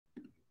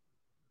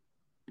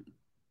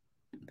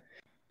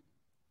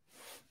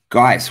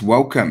Guys,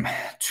 welcome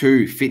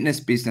to Fitness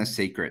Business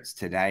Secrets.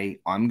 Today,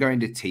 I'm going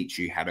to teach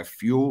you how to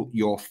fuel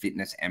your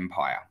fitness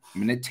empire.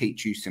 I'm going to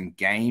teach you some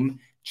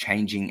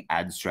game-changing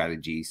ad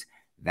strategies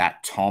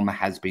that Tom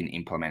has been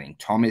implementing.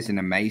 Tom is an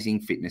amazing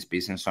fitness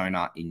business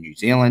owner in New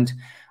Zealand.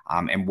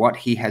 And what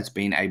he has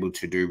been able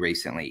to do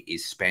recently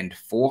is spend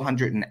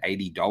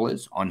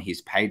 $480 on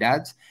his paid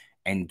ads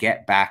and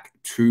get back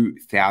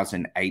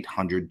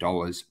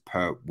 $2,800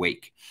 per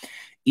week.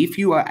 If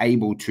you are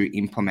able to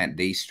implement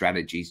these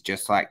strategies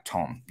just like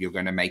Tom, you're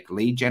going to make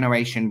lead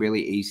generation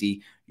really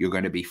easy. You're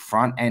going to be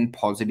front end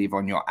positive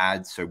on your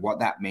ads. So what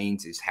that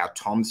means is how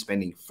Tom's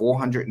spending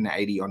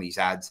 $480 on his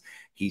ads,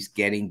 he's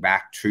getting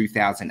back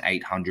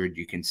 $2,800.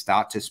 You can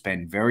start to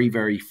spend very,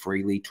 very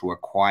freely to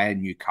acquire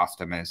new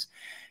customers,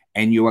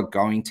 and you are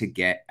going to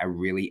get a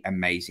really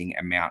amazing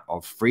amount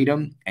of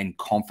freedom and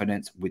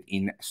confidence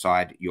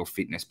inside your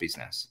fitness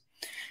business.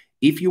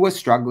 If you are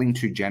struggling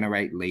to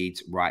generate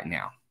leads right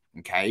now,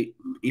 okay,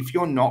 if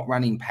you're not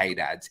running paid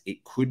ads,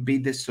 it could be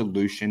the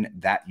solution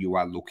that you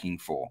are looking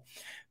for.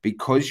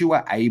 Because you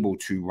are able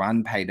to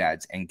run paid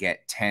ads and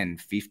get 10,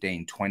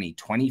 15, 20,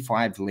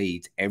 25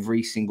 leads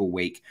every single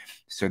week.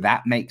 So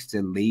that makes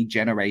the lead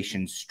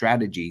generation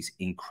strategies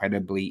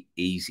incredibly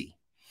easy.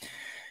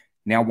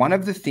 Now, one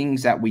of the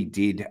things that we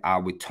did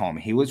with Tom,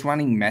 he was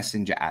running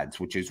messenger ads,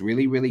 which is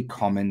really, really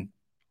common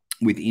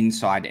with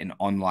inside an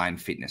online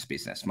fitness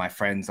business. My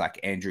friends like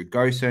Andrew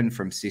Gosen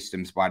from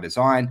Systems by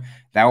Design,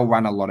 they'll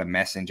run a lot of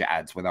messenger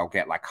ads where they'll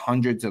get like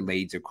hundreds of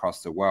leads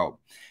across the world.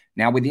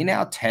 Now, within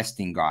our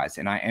testing, guys,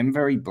 and I am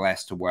very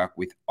blessed to work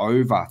with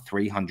over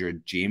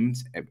 300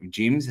 gyms,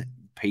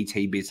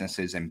 PT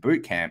businesses, and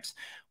boot camps,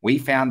 we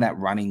found that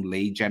running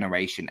lead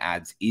generation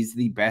ads is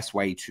the best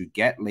way to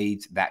get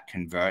leads that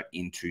convert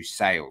into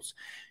sales.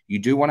 You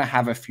do want to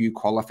have a few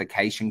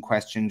qualification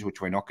questions, which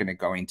we're not going to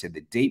go into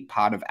the deep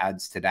part of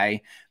ads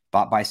today,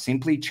 but by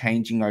simply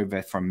changing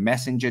over from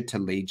messenger to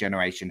lead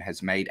generation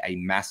has made a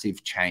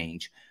massive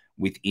change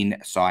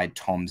inside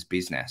Tom's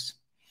business.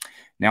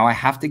 Now, I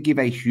have to give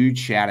a huge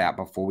shout out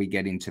before we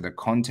get into the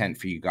content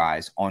for you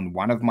guys on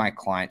one of my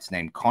clients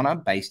named Connor,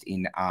 based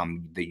in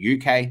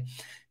the UK.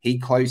 He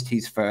closed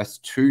his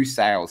first 2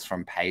 sales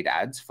from paid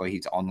ads for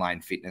his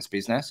online fitness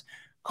business.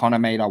 Connor,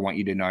 mate, I want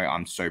you to know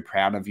I'm so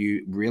proud of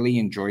you. Really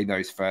enjoy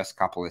those first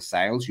couple of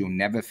sales. You'll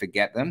never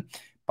forget them,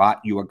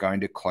 but you are going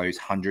to close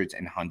hundreds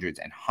and hundreds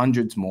and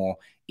hundreds more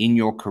in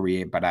your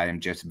career. But I am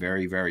just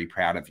very, very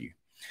proud of you.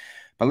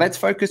 But let's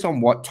focus on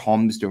what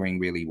Tom's doing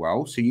really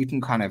well, so you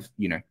can kind of,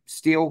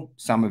 steal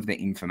some of the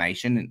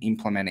information and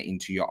implement it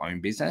into your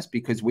own business,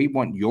 because we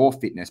want your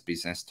fitness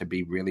business to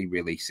be really,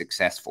 really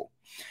successful.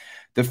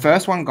 The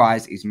first one,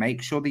 guys, is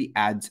make sure the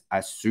ads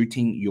are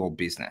suiting your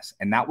business.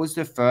 And that was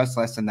the first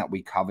lesson that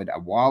we covered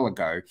a while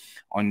ago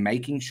on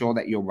making sure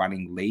that you're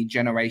running lead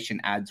generation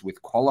ads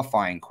with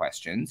qualifying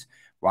questions,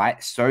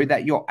 right? So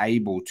that you're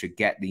able to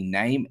get the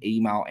name,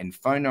 email, and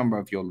phone number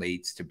of your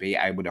leads to be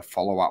able to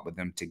follow up with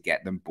them to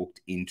get them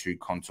booked into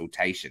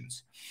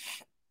consultations.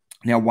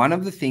 Now, one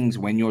of the things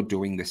when you're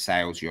doing the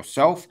sales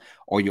yourself,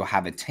 or you'll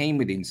have a team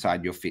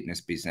inside your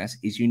fitness business,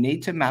 is you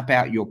need to map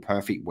out your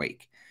perfect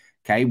week.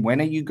 Okay, when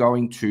are you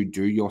going to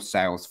do your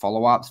sales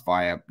follow-ups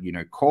via,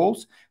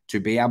 calls to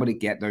be able to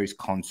get those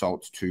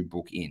consults to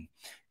book in?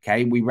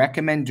 Okay, we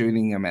recommend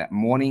doing them at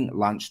morning,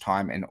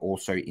 lunchtime, and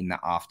also in the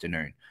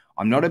afternoon.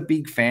 I'm not a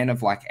big fan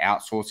of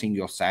outsourcing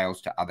your sales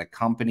to other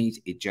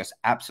companies. It just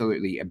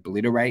absolutely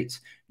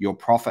obliterates your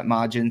profit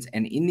margins.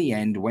 And in the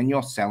end, when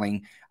you're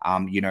selling,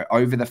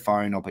 over the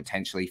phone or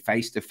potentially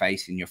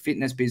face-to-face in your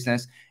fitness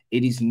business,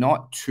 it is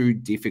not too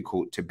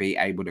difficult to be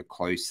able to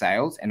close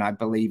sales. And I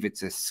believe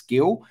it's a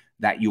skill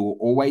that you will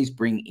always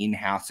bring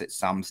in-house at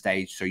some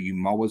stage. So you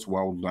might as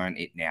well learn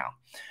it now.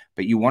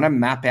 But you want to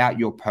map out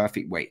your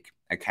perfect week.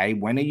 Okay,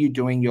 when are you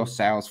doing your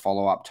sales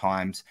follow-up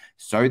times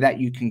so that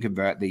you can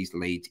convert these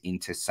leads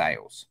into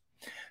sales?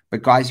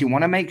 But guys, you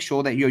want to make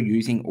sure that you're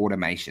using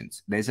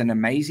automations. There's an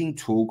amazing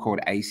tool called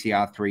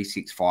ACR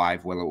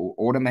 365 where it will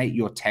automate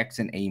your texts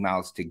and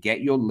emails to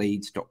get your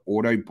leads to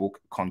auto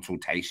book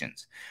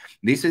consultations.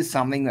 This is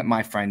something that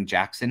my friend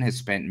Jackson has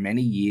spent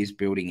many years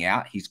building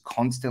out. He's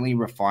constantly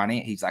refining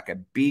it. He's like a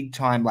big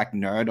time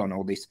nerd on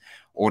all this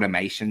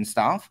automation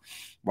stuff,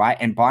 right?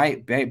 And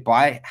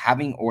by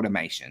having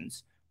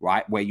automations,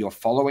 right, where you're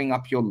following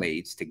up your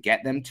leads to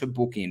get them to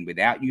book in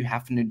without you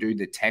having to do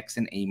the texts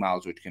and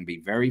emails, which can be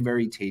very,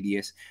 very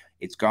tedious,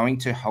 it's going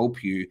to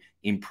help you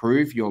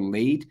improve your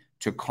lead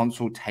to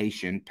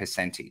consultation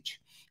percentage.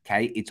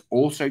 Okay, it's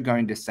also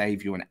going to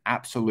save you an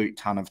absolute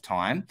ton of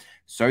time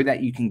so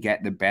that you can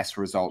get the best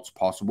results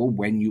possible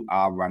when you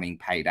are running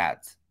paid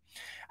ads.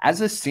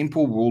 As a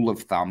simple rule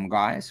of thumb,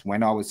 guys,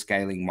 when I was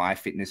scaling my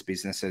fitness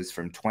businesses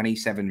from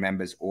 27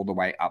 members all the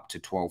way up to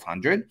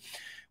 1,200,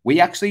 we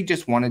actually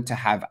just wanted to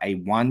have a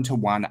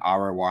one-to-one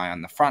ROI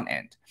on the front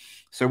end.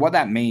 So what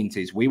that means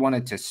is we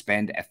wanted to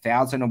spend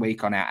 $1,000 a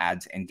week on our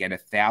ads and get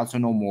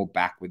 1,000 or more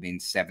back within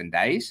 7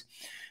 days.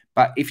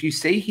 But if you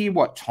see here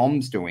what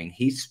Tom's doing,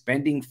 he's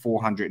spending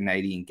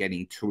 $480 and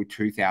getting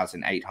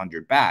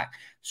 $2,800 back.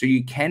 So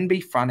you can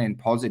be front end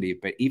positive,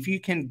 but if you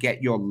can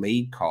get your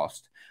lead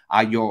cost,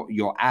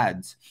 your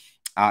ad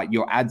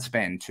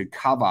spend to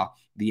cover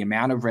the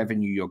amount of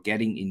revenue you're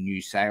getting in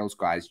new sales,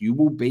 guys, you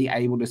will be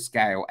able to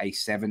scale a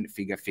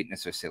 7-figure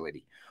fitness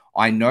facility.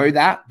 I know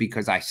that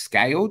because I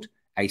scaled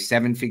a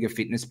 7-figure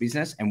fitness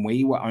business and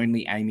we were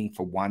only aiming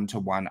for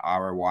 1-to-1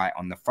 ROI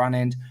on the front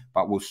end,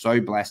 but we're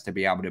so blessed to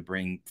be able to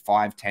bring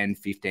 5, 10,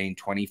 15,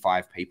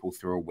 25 people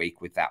through a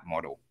week with that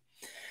model.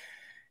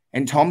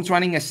 And Tom's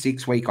running a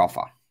 6-week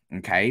offer.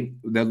 Okay.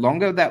 The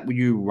longer that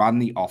you run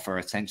the offer,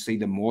 essentially,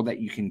 the more that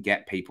you can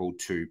get people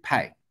to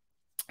pay.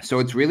 So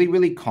it's really,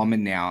 really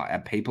common now.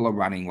 People are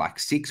running like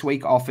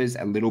 6-week offers,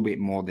 a little bit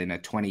more than a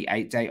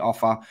 28-day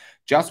offer,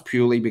 just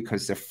purely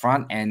because the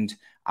front end,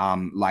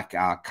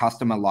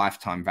 customer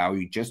lifetime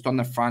value just on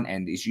the front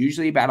end is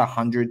usually about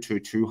 $100 to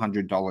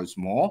 $200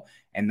 more.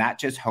 And that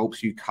just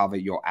helps you cover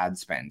your ad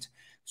spend.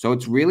 So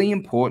it's really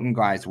important,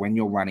 guys, when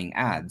you're running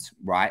ads,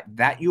 right,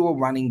 that you are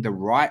running the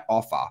right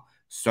offer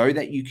so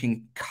that you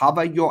can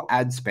cover your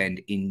ad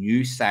spend in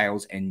new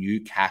sales and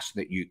new cash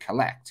that you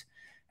collect.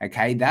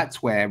 Okay,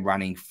 that's where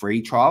running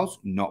free trials,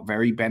 not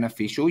very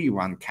beneficial. You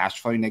run cash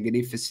flow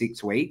negative for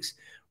 6 weeks.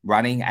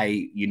 Running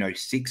a,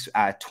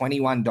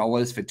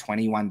 $21 for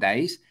 21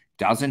 days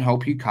doesn't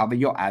help you cover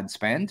your ad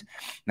spend.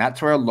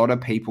 That's where a lot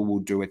of people will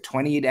do a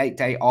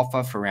 28-day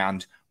offer for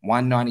around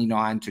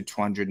 $199 to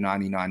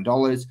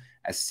 $299,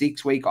 a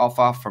 6-week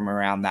offer from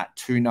around that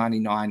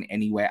 $299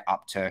 anywhere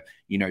up to,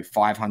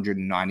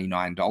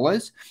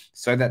 $599.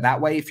 So that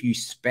way, if you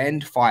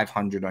spend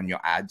 $500 on your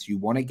ads, you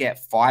want to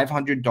get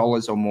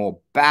 $500 or more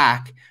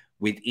back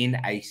within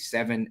a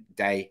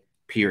 7-day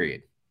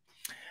period.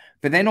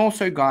 But then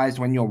also, guys,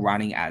 when you're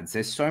running ads,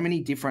 there's so many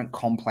different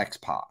complex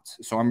parts.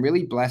 So I'm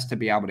really blessed to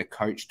be able to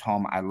coach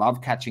Tom. I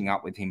love catching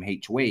up with him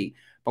each week,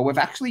 but we've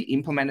actually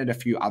implemented a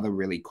few other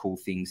really cool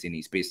things in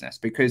his business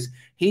because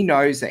he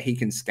knows that he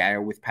can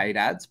scale with paid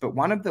ads. But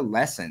one of the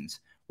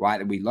lessons, right,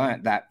 that we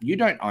learned that you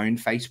don't own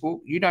Facebook,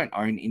 you don't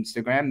own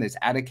Instagram, there's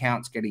ad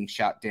accounts getting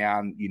shut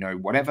down,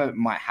 whatever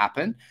might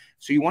happen.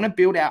 So you want to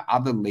build out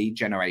other lead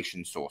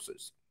generation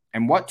sources.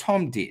 And what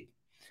Tom did,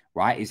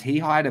 right, is he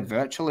hired a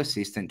virtual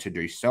assistant to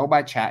do sell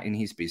by chat in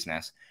his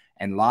business.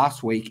 And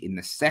last week, in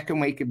the second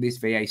week of this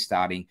VA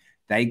starting,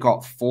 they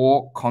got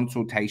 4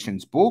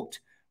 consultations booked,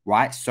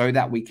 right, so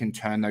that we can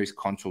turn those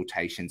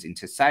consultations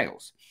into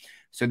sales.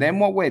 So then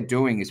what we're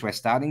doing is we're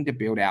starting to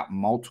build out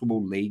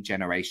multiple lead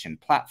generation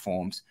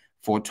platforms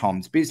for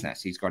Tom's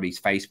business. He's got his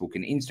Facebook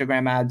and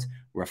Instagram ads,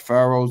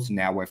 referrals.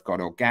 Now we've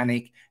got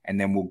organic, and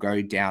then we'll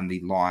go down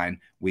the line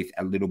with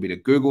a little bit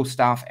of Google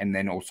stuff and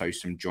then also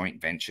some joint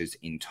ventures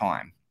in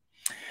time.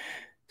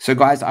 So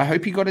guys, I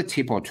hope you got a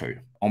tip or two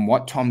on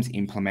what Tom's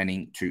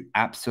implementing to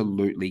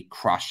absolutely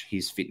crush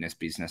his fitness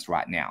business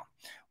right now.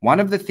 One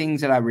of the things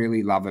that I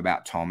really love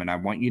about Tom, and I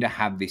want you to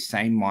have this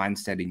same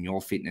mindset in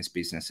your fitness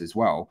business as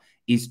well,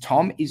 is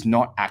Tom is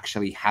not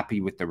actually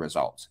happy with the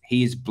results.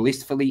 He is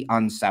blissfully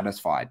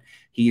unsatisfied.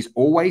 He is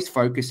always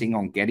focusing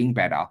on getting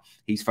better.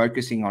 He's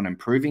focusing on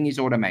improving his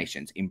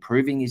automations,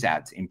 improving his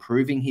ads,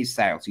 improving his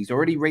sales. He's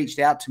already reached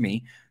out to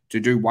me to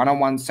do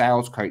one-on-one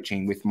sales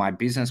coaching with my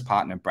business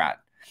partner, Brad.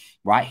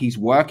 Right? He's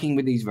working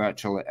with his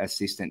virtual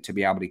assistant to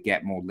be able to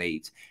get more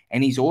leads.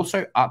 And he's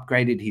also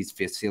upgraded his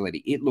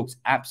facility. It looks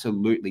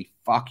absolutely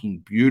fucking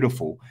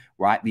beautiful,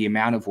 right? The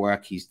amount of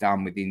work he's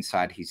done with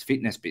inside his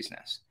fitness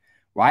business,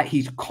 right?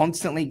 He's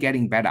constantly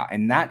getting better.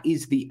 And that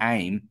is the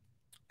aim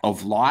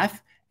of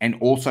life and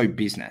also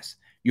business.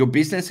 Your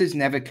business is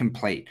never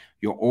complete.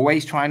 You're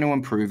always trying to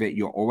improve it.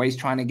 You're always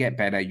trying to get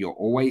better. You're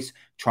always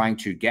trying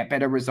to get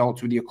better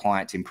results with your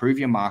clients, improve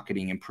your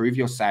marketing, improve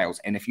your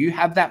sales. And if you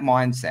have that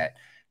mindset,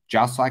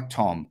 just like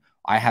Tom,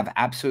 I have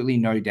absolutely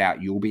no doubt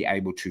you'll be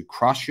able to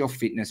crush your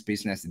fitness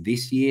business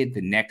this year,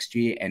 the next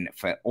year, and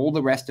for all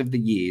the rest of the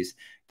years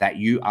that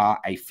you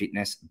are a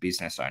fitness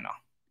business owner.